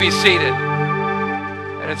Be seated.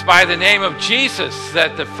 And it's by the name of Jesus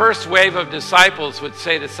that the first wave of disciples would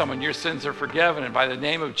say to someone, your sins are forgiven. And by the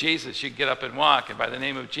name of Jesus, you get up and walk. And by the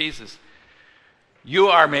name of Jesus, you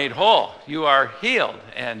are made whole. You are healed.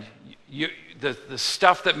 And the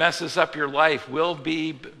stuff that messes up your life will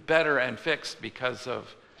be better and fixed because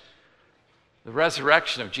of the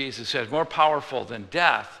resurrection of Jesus, who is more powerful than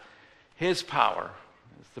death. His power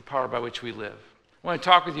is the power by which we live. I want to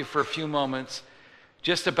talk with you for a few moments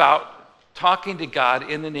just about talking to God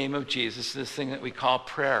in the name of Jesus, this thing that we call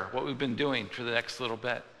prayer, what we've been doing for the next little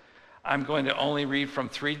bit. I'm going to only read from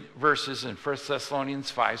 3 verses in 1 Thessalonians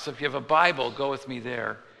 5. So if you have a Bible, go with me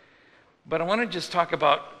there. But I want to just talk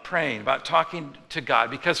about praying, about talking to God,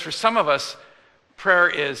 because for some of us, prayer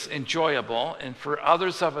is enjoyable, and for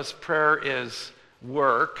others of us, prayer is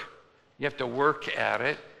work. You have to work at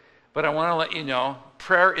it. But I want to let you know,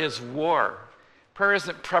 prayer is war. Prayer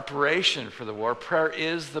isn't preparation for the war. Prayer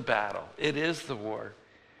is the battle. It is the war.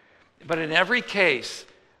 But in every case,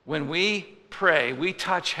 when we pray, we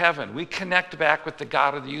touch heaven. We connect back with the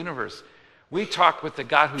God of the universe. We talk with the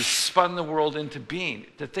God who spun the world into being.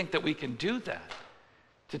 To think that we can do that,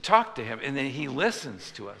 to talk to him, and then he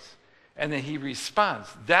listens to us, and then he responds.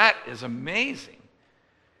 That is amazing.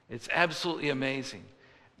 It's absolutely amazing.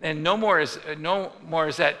 And no more is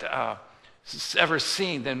that ever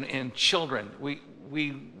seen than in children.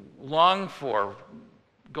 We long for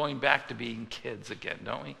going back to being kids again,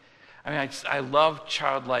 don't we? I mean, I love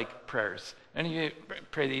childlike prayers. Any of you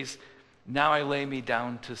pray these? Now I lay me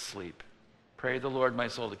down to sleep. Pray the Lord my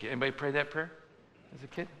soul to keep. Anybody pray that prayer as a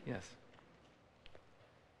kid? Yes.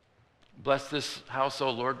 Bless this house,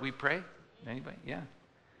 O Lord, we pray. Anybody? Yeah.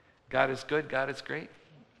 God is good. God is great.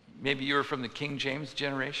 Maybe you were from the King James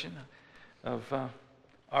generation of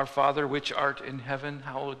our Father, which art in heaven,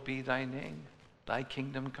 hallowed be thy name. Thy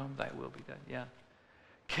kingdom come, thy will be done. Yeah.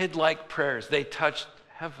 Kid-like prayers, they touched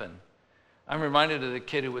heaven. I'm reminded of the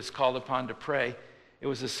kid who was called upon to pray. It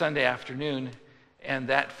was a Sunday afternoon, and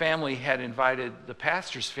that family had invited the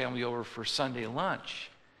pastor's family over for Sunday lunch,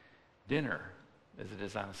 dinner, as it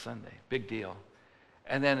is on a Sunday. Big deal.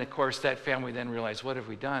 And then, of course, that family then realized, what have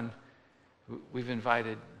we done? We've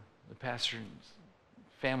invited the pastor's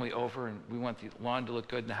family over, and we want the lawn to look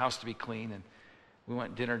good and the house to be clean, and we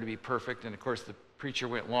want dinner to be perfect. And of course the preacher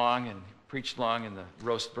went long and preached long, and the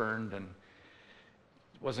roast burned, and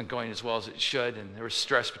it wasn't going as well as it should, and there was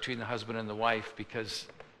stress between the husband and the wife because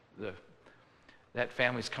that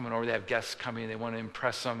family's coming over. They have guests coming, they want to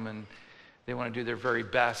impress them, and they want to do their very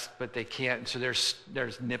best, but they can't. And so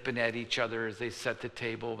there's nipping at each other as they set the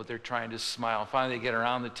table, but they're trying to smile. Finally they get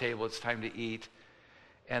around the table, it's time to eat.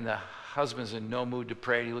 And the husband's in no mood to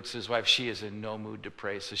pray. And he looks at his wife. She is in no mood to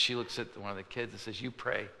pray. So she looks at one of the kids and says, you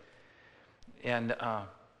pray. And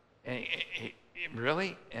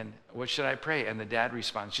really? And what should I pray? And the dad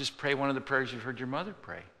responds, just pray one of the prayers you've heard your mother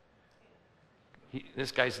pray.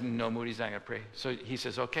 This guy's in no mood. He's not going to pray. So he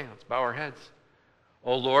says, okay, let's bow our heads.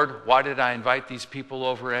 Oh, Lord, why did I invite these people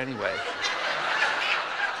over anyway?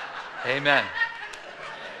 Amen.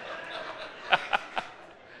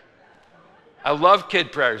 I love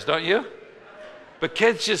kid prayers, don't you? But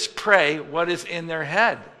kids just pray what is in their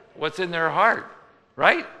head, what's in their heart,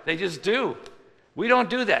 right? They just do. We don't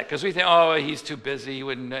do that because we think, oh, he's too busy, he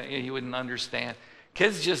wouldn't understand.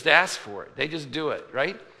 Kids just ask for it. They just do it,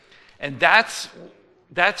 right? And that's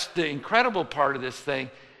the incredible part of this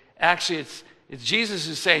thing. Actually, it's Jesus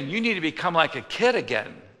who's saying, you need to become like a kid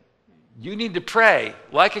again. You need to pray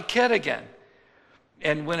like a kid again.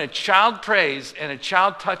 And when a child prays and a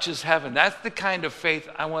child touches heaven, that's the kind of faith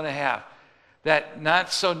I want to have. That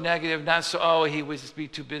not so negative, not so, oh, he would just be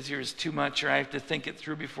too busy or it's too much or I have to think it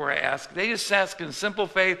through before I ask. They just ask in simple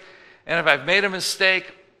faith, and if I've made a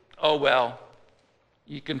mistake, oh, well,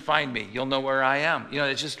 you can find me. You'll know where I am. You know,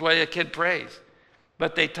 it's just the way a kid prays.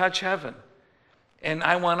 But they touch heaven. And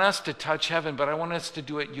I want us to touch heaven, but I want us to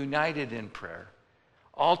do it united in prayer,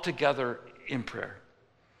 all together in prayer.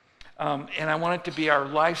 And I want it to be our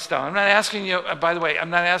lifestyle. I'm not asking you, by the way, I'm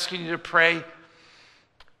not asking you to pray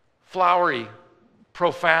flowery,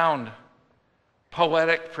 profound,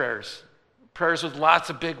 poetic prayers. Prayers with lots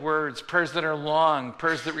of big words, prayers that are long,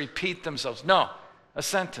 prayers that repeat themselves. No, a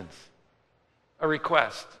sentence, a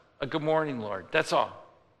request, a good morning, Lord. That's all.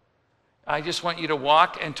 I just want you to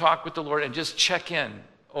walk and talk with the Lord and just check in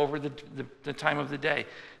over the time of the day.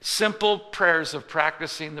 Simple prayers of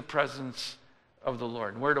practicing the presence of the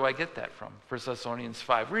Lord. Where do I get that from? 1 Thessalonians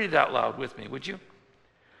 5. Read it out loud with me, would you?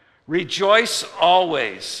 Rejoice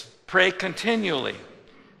always. Pray continually.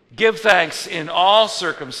 Give thanks in all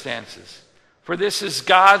circumstances. For this is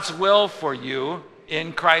God's will for you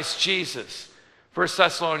in Christ Jesus. 1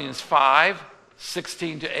 Thessalonians 5,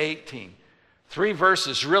 16 to 18. 3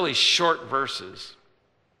 verses, really short verses.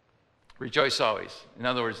 Rejoice always. In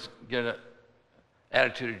other words, get an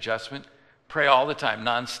attitude adjustment. Pray all the time,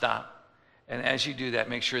 nonstop. And as you do that,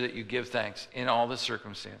 make sure that you give thanks in all the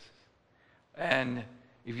circumstances. And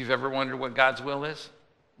if you've ever wondered what God's will is,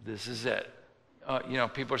 this is it.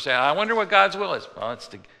 People are saying, I wonder what God's will is. Well, it's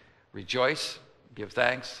to rejoice, give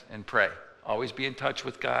thanks, and pray. Always be in touch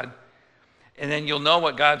with God. And then you'll know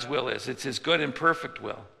what God's will is. It's his good and perfect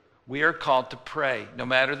will. We are called to pray, no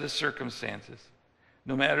matter the circumstances,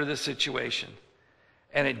 no matter the situation.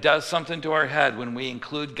 And it does something to our head when we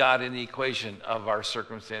include God in the equation of our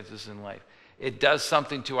circumstances in life. It does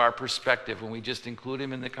something to our perspective when we just include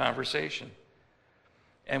him in the conversation.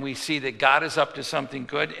 And we see that God is up to something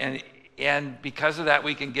good, and because of that,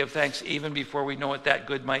 we can give thanks even before we know what that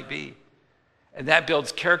good might be. And that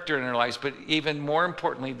builds character in our lives, but even more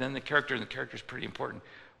importantly than the character, and the character is pretty important,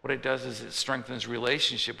 what it does is it strengthens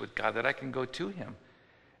relationship with God, that I can go to him,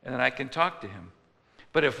 and that I can talk to him.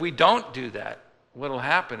 But if we don't do that, what will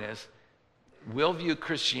happen is we'll view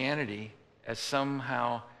Christianity as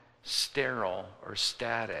somehow sterile or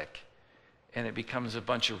static, and it becomes a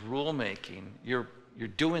bunch of rule making. You're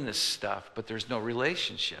doing this stuff, but there's no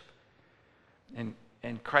relationship.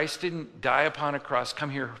 And Christ didn't die upon a cross, come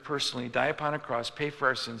here personally, die upon a cross, pay for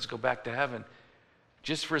our sins, go back to heaven,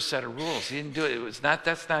 just for a set of rules. He didn't do it.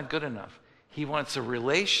 That's not good enough. He wants a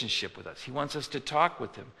relationship with us. He wants us to talk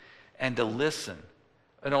with him and to listen.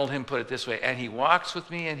 An old hymn put it this way, and he walks with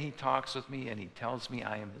me, and he talks with me, and he tells me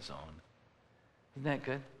I am his own. Isn't that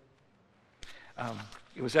good?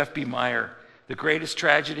 It was F.B. Meyer. The greatest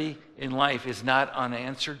tragedy in life is not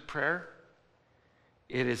unanswered prayer.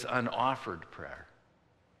 It is unoffered prayer.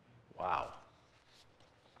 Wow.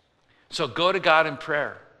 So go to God in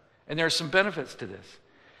prayer. And there are some benefits to this.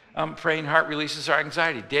 Praying heart releases our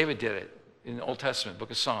anxiety. David did it in the Old Testament,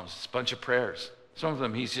 book of Psalms. It's a bunch of prayers. Some of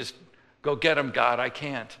them he's just, go get them, God, I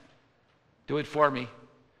can't. Do it for me.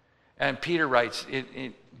 And Peter writes,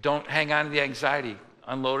 don't hang on to the anxiety.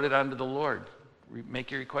 Unload it onto the Lord.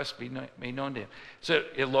 Make your requests be made known to him. So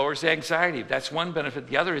it lowers the anxiety. That's one benefit.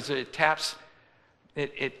 The other is that it taps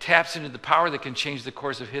into the power that can change the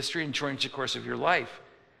course of history and change the course of your life.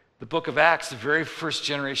 The book of Acts, the very first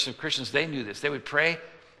generation of Christians, they knew this. They would pray,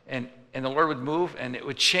 and the Lord would move, and it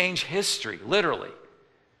would change history, literally.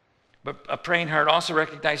 But a praying heart also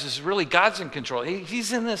recognizes really God's in control.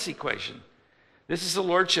 He's in this equation. This is a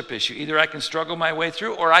lordship issue. Either I can struggle my way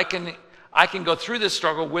through, or I can go through this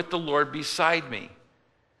struggle with the Lord beside me.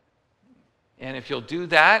 And if you'll do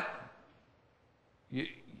that,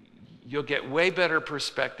 you'll get way better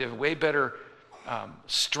perspective, way better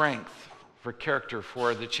strength for character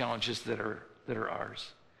for the challenges that are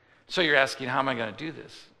ours. So you're asking, how am I going to do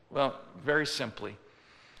this? Well, very simply,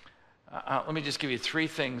 let me just give you 3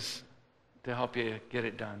 things to help you get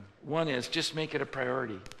it done. One is just make it a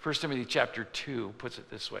priority. 1 Timothy chapter 2 puts it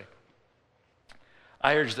this way.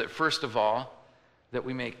 I urge that first of all, that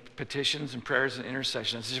we make petitions and prayers and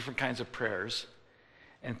intercessions, different kinds of prayers,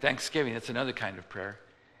 and thanksgiving, that's another kind of prayer.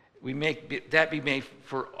 We make that be made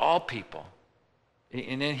for all people.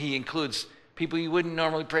 And then he includes people you wouldn't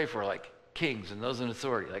normally pray for, like kings and those in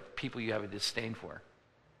authority, like people you have a disdain for.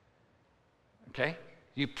 Okay?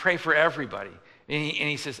 You pray for everybody. And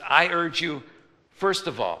he says, I urge you, first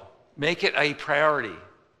of all, make it a priority.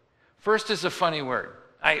 First is a funny word.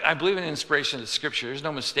 I believe in inspiration of the scripture. There's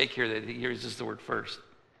no mistake here that he uses the word first.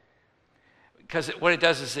 Because what it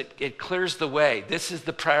does is it clears the way. This is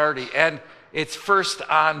the priority. And it's first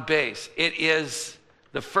on base. It is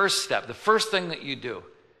the first step. The first thing that you do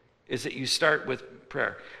is that you start with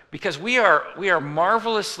prayer. Because we are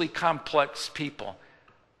marvelously complex people.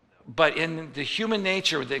 But in the human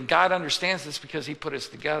nature, that God understands this because he put us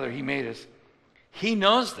together. He made us. He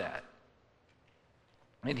knows that.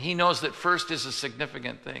 And he knows that first is a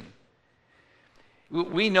significant thing.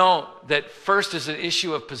 We know that first is an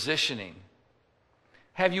issue of positioning.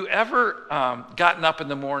 Have you ever gotten up in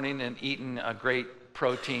the morning and eaten a great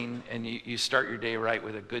protein, and you start your day right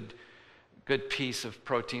with a good piece of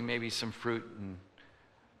protein, maybe some fruit and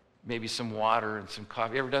maybe some water and some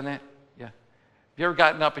coffee? You ever done that? Yeah. Have you ever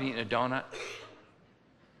gotten up and eaten a donut?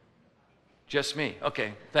 Just me.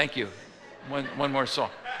 Okay, thank you. One more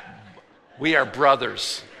soul. We are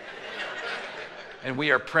brothers. And we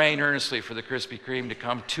are praying earnestly for the Krispy Kreme to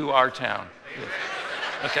come to our town.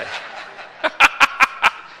 Okay.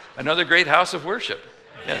 Another great house of worship.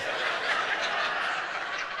 Yes.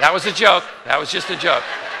 That was a joke. That was just a joke.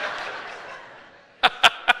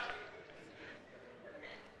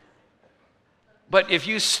 But if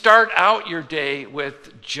you start out your day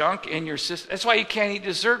with junk in your system, that's why you can't eat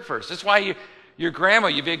dessert first. That's why your grandma,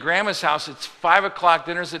 you be at grandma's house, it's 5 o'clock,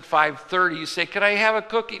 dinner's at 5:30. You say, "Can I have a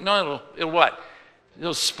cookie?" No, it'll what?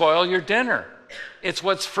 It'll spoil your dinner. It's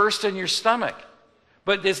what's first in your stomach.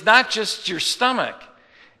 But it's not just your stomach.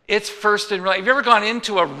 It's first in, have you ever gone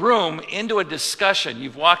into a room, into a discussion?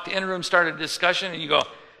 You've walked in a room, started a discussion, and you go,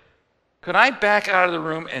 "Could I back out of the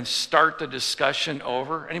room and start the discussion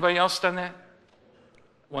over?" Anybody else done that?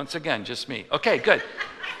 Once again, just me. Okay, good.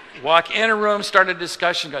 Walk in a room, start a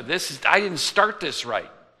discussion, go, I didn't start this right.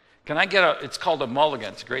 Can I get it's called a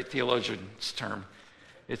mulligan. It's a great theologian's term.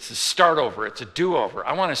 It's a start over. It's a do-over.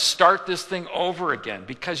 I want to start this thing over again.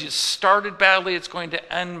 Because you started badly, it's going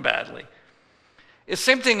to end badly. The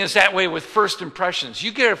same thing is that way with first impressions.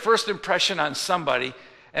 You get a first impression on somebody,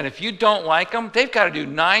 and if you don't like them, they've got to do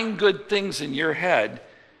 9 good things in your head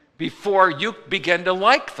before you begin to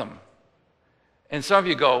like them. And some of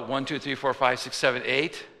you go 1, 2, 3, 4, 5, 6, 7,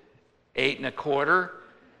 8, 8 1/4,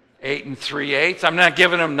 8 3/8. I'm not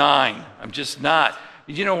giving them 9. I'm just not.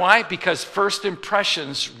 You know why? Because first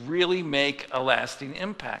impressions really make a lasting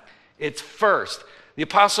impact. It's first. The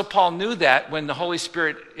Apostle Paul knew that when the Holy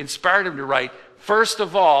Spirit inspired him to write, first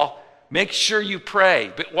of all, make sure you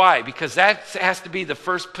pray. But why? Because that has to be the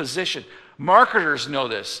first position. Marketers know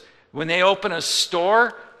this. When they open a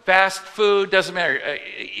store, fast food, doesn't matter,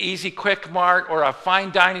 Easy Quick Mart or a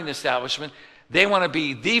fine dining establishment, they want to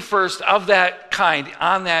be the first of that kind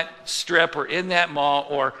on that strip or in that mall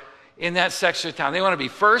or in that section of town. They want to be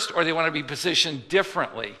first, or they want to be positioned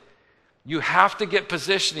differently. You have to get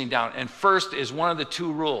positioning down, and first is one of the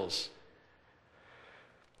 2 rules.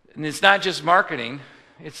 And it's not just marketing,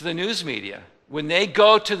 it's the news media. When they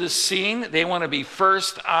go to the scene, they want to be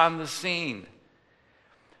first on the scene.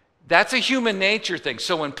 That's a human nature thing.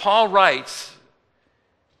 So when Paul writes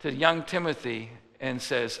to young Timothy and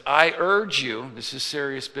says, "I urge you," this is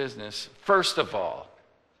serious business, "first of all,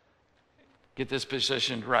 get this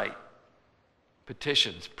positioned right.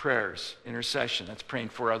 Petitions, prayers, intercession," that's praying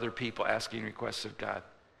for other people, asking requests of God.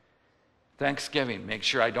 Thanksgiving, make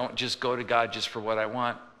sure I don't just go to God just for what I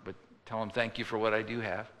want, but tell him thank you for what I do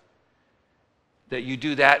have. That you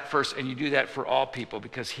do that first, and you do that for all people,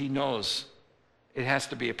 because he knows it has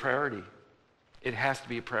to be a priority. It has to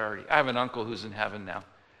be a priority. I have an uncle who's in heaven now.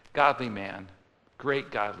 Godly man.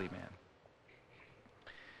 Great godly man.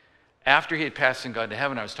 After he had passed and gone to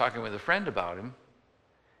heaven, I was talking with a friend about him,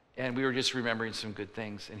 and we were just remembering some good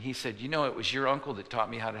things. And he said, "You know, it was your uncle that taught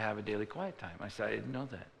me how to have a daily quiet time." I said, "I didn't know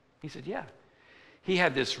that." He said, "Yeah." He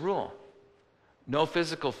had this rule: no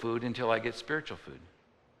physical food until I get spiritual food.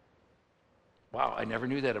 Wow, I never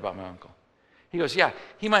knew that about my uncle. He goes, "Yeah,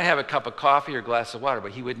 he might have a cup of coffee or a glass of water,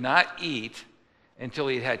 but he would not eat until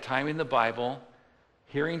he had time in the Bible,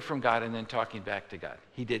 hearing from God, and then talking back to God."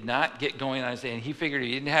 He did not get going on his day, and he figured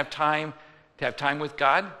he didn't have time to have time with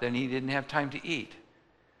God, then he didn't have time to eat.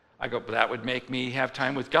 I go, "But that would make me have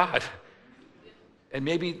time with God." And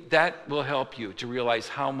maybe that will help you to realize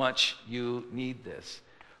how much you need this.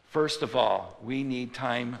 First of all, we need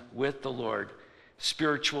time with the Lord,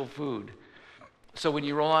 spiritual food. So when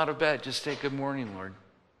you roll out of bed, just say, "Good morning, Lord.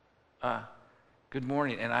 Good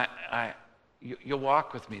morning." And you'll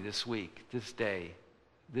walk with me this week, this day,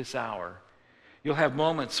 this hour. You'll have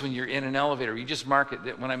moments when you're in an elevator. You just mark it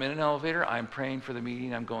that when I'm in an elevator, I'm praying for the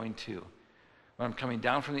meeting I'm going to. When I'm coming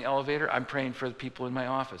down from the elevator, I'm praying for the people in my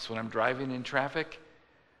office. When I'm driving in traffic,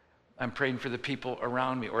 I'm praying for the people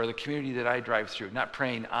around me or the community that I drive through. Not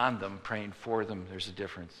praying on them, praying for them. There's a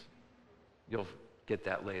difference. You'll get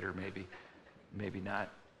that later, maybe. Maybe not.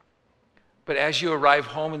 But as you arrive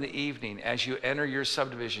home in the evening, as you enter your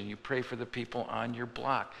subdivision, you pray for the people on your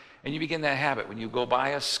block. And you begin that habit. When you go by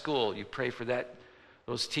a school, you pray for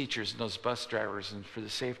those teachers and those bus drivers and for the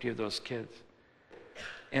safety of those kids.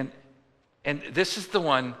 And this is the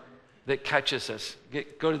one that catches us.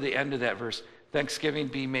 Go to the end of that verse. Thanksgiving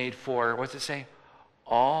be made for, what's it say?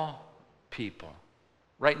 All people.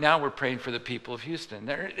 Right now we're praying for the people of Houston.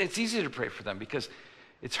 It's easy to pray for them because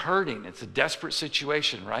it's hurting. It's a desperate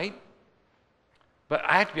situation, right? But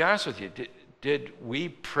I have to be honest with you. Did we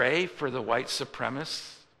pray for the white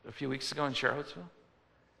supremacists a few weeks ago in Charlottesville?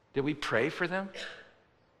 Did we pray for them?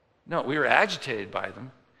 No, we were agitated by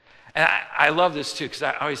them. And I love this too, because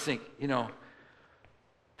I always think,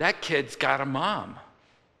 that kid's got a mom.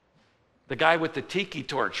 The guy with the tiki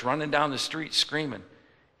torch running down the street screaming.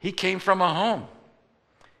 He came from a home.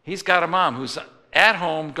 He's got a mom who's at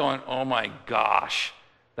home going, "Oh my gosh,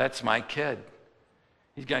 that's my kid.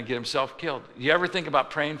 He's going to get himself killed." You ever think about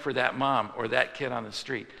praying for that mom or that kid on the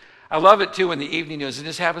street? I love it too when the evening news, and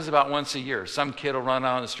this happens about once a year. Some kid will run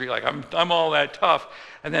out on the street like, I'm all that tough.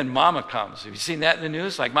 And then mama comes. Have you seen that in the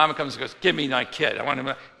news? Like mama comes and goes, give me my kid. I want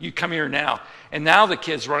him, you come here now. And now the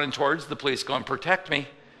kid's running towards the police going, protect me.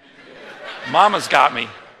 Mama's got me.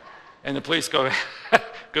 And the police go,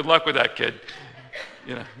 good luck with that kid.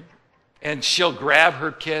 You know. And she'll grab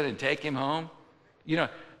her kid and take him home. You know,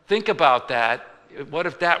 think about that. What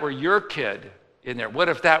if that were your kid in there? What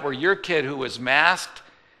if that were your kid who was masked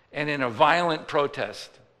and in a violent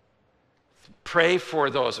protest? Pray for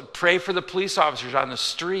those. Pray for the police officers on the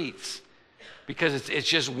streets, because it's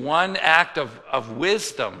just one act of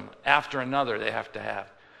wisdom after another they have to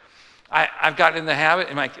have. I've gotten in the habit,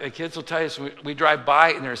 and my kids will tell you, so we drive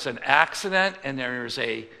by and there's an accident and there's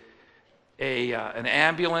an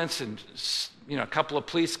ambulance and a couple of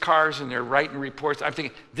police cars and they're writing reports. I'm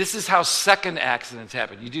thinking, this is how second accidents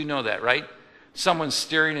happen. You do know that, right? Someone's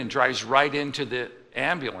steering and drives right into the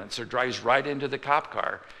ambulance or drives right into the cop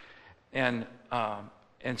car. And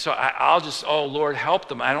so I'll just, oh, Lord, help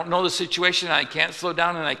them. I don't know the situation. I can't slow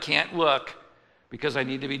down and I can't look because I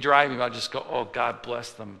need to be driving. I'll just go, oh, God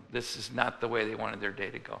bless them. This is not the way they wanted their day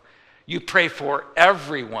to go. You pray for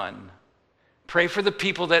everyone. Pray for the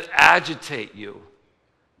people that agitate you.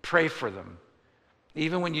 Pray for them.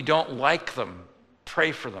 Even when you don't like them,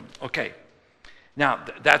 pray for them. Okay. Now,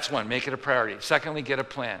 that's one. Make it a priority. Secondly, get a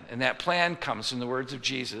plan. And that plan comes from the words of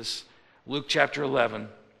Jesus. Luke chapter 11.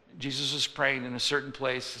 Jesus was praying in a certain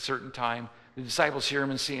place, a certain time. The disciples hear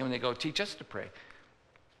him and see him, and they go, teach us to pray.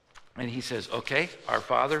 And he says, okay, our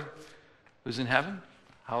Father who's in heaven,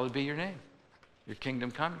 hallowed be your name. Your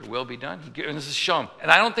kingdom come, your will be done. And this is shown. And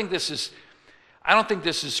I don't think this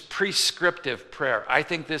is prescriptive prayer. I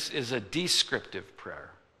think this is a descriptive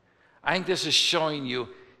prayer. I think this is showing you,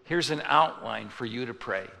 here's an outline for you to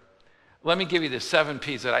pray. Let me give you the 7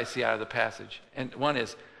 P's that I see out of the passage. And one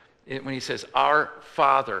is, when he says, our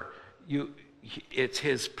Father, it's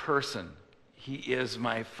his person. He is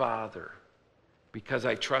my Father. Because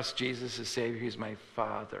I trust Jesus as Savior, he's my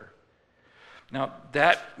Father. Now,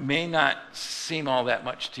 that may not seem all that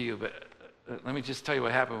much to you, but let me just tell you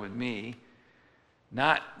what happened with me.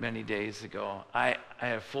 Not many days ago, I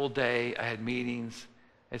had a full day. I had meetings.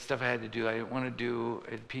 I had stuff I had to do I didn't want to do.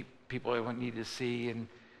 I had people I needed to see. And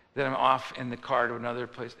then I'm off in the car to another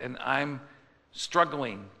place. And I'm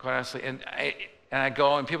struggling, quite honestly. And I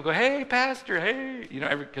go, and people go, hey, Pastor, hey.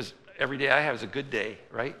 Because every day I have is a good day,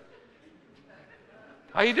 right?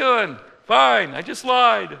 How you doing? Fine. I just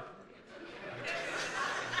lied.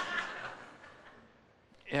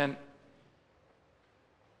 And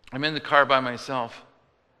I'm in the car by myself.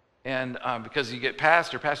 And because you get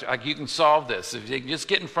Pastor, like, you can solve this. If they can just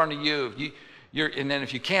get in front of you, and then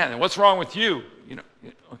if you can, then what's wrong with you?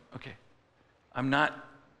 Okay.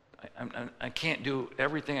 I can't do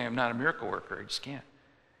everything. I'm not a miracle worker. I just can't.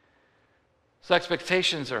 So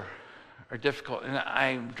expectations are difficult. And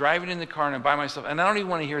I'm driving in the car and I'm by myself. And I don't even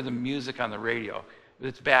want to hear the music on the radio.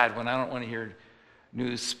 It's bad when I don't want to hear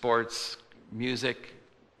news, sports, music.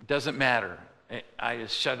 It doesn't matter. I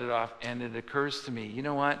just shut it off. And it occurs to me, you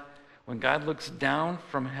know what? When God looks down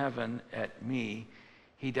from heaven at me,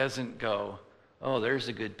 he doesn't go, oh, there's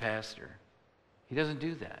a good pastor. He doesn't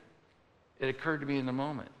do that. It occurred to me in the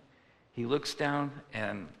moment. He looks down,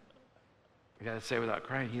 and I got to say without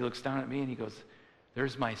crying, he looks down at me and he goes,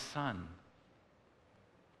 there's my son.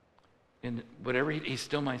 And whatever, he's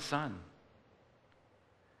still my son.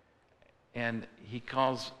 And he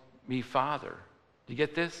calls me Father. Do you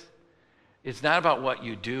get this? It's not about what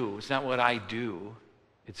you do. It's not what I do.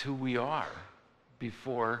 It's who we are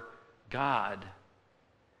before God.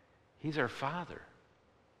 He's our Father.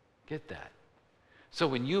 Get that? So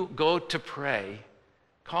when you go to pray,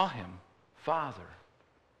 call him Father.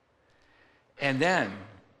 And then,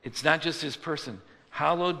 it's not just his person.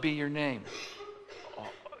 Hallowed be your name.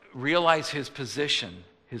 Realize his position,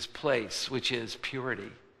 his place, which is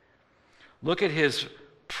purity. Look at his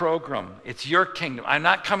program. It's your kingdom. I'm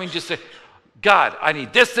not coming just to, God, I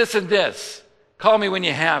need this, this, and this. Call me when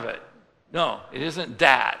you have it. No, it isn't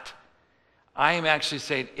that. I am actually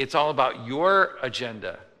saying it's all about your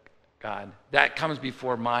agenda, God. That comes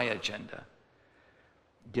before my agenda.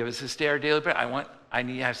 Give us this day our daily bread. I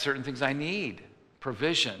need to have certain things I need.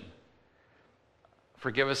 Provision.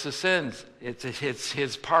 Forgive us the sins. It's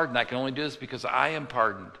his pardon. I can only do this because I am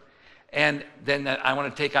pardoned. And then I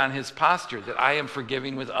want to take on his posture, that I am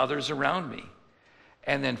forgiving with others around me.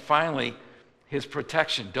 And then finally, his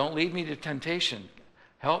protection. Don't lead me to temptation.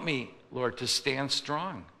 Help me, Lord, to stand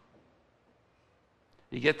strong.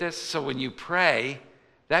 You get this? So when you pray,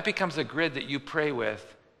 that becomes a grid that you pray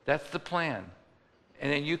with. That's the plan.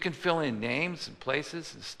 And then you can fill in names and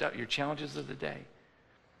places and stuff, your challenges of the day.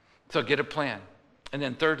 So get a plan. And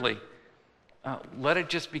then thirdly, let it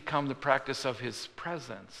just become the practice of his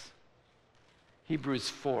presence. Hebrews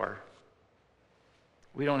 4.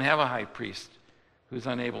 We don't have a high priest who's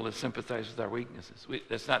unable to sympathize with our weaknesses.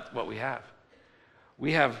 That's not what we have.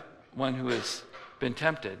 We have one who has been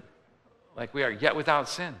tempted like we are, yet without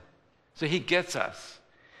sin. So he gets us.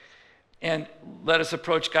 And let us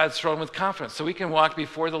approach God's throne with confidence. So we can walk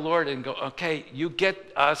before the Lord and go, okay, you get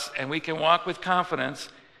us, and we can walk with confidence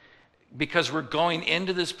because we're going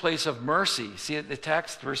into this place of mercy. See the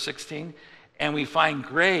text, verse 16? And we find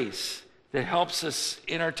grace that helps us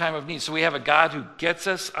in our time of need. So we have a God who gets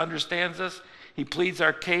us, understands us. He pleads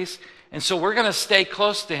our case. And so we're going to stay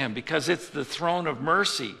close to him because it's the throne of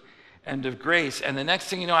mercy and of grace. And the next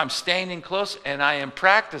thing you know, I'm staying in close and I am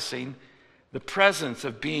practicing the presence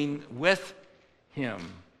of being with him.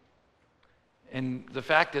 And the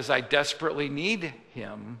fact is, I desperately need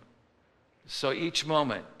him. So each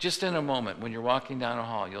moment, just in a moment, when you're walking down a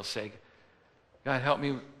hall, you'll say, God, help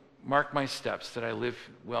me mark my steps that I live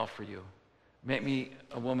well for you. Make me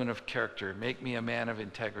a woman of character. Make me a man of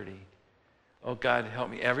integrity. Oh, God, help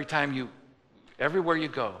me. Everywhere you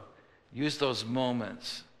go, use those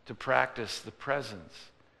moments to practice the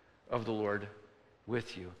presence of the Lord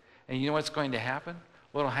with you. And you know what's going to happen?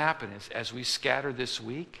 What will happen is as we scatter this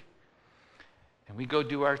week and we go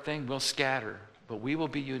do our thing, we'll scatter, but we will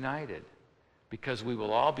be united because we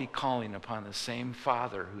will all be calling upon the same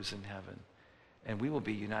Father who's in heaven, and we will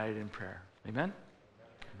be united in prayer. Amen?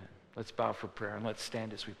 Amen. Let's bow for prayer and let's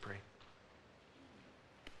stand as we pray.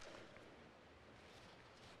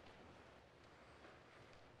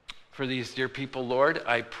 For these dear people, Lord,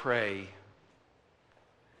 I pray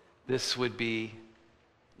this would be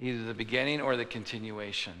either the beginning or the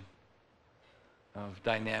continuation of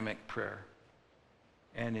dynamic prayer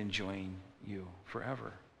and enjoying you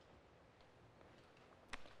forever.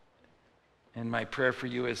 And my prayer for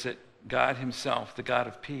you is that God himself, the God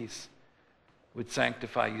of peace, would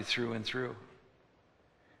sanctify you through and through.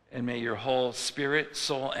 And may your whole spirit,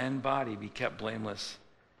 soul, and body be kept blameless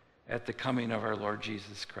at the coming of our Lord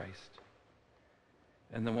Jesus Christ.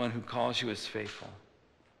 And the one who calls you is faithful,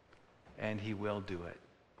 and he will do it.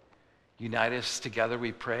 Unite us together,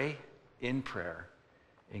 we pray, in prayer.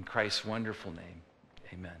 In Christ's wonderful name,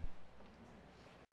 amen.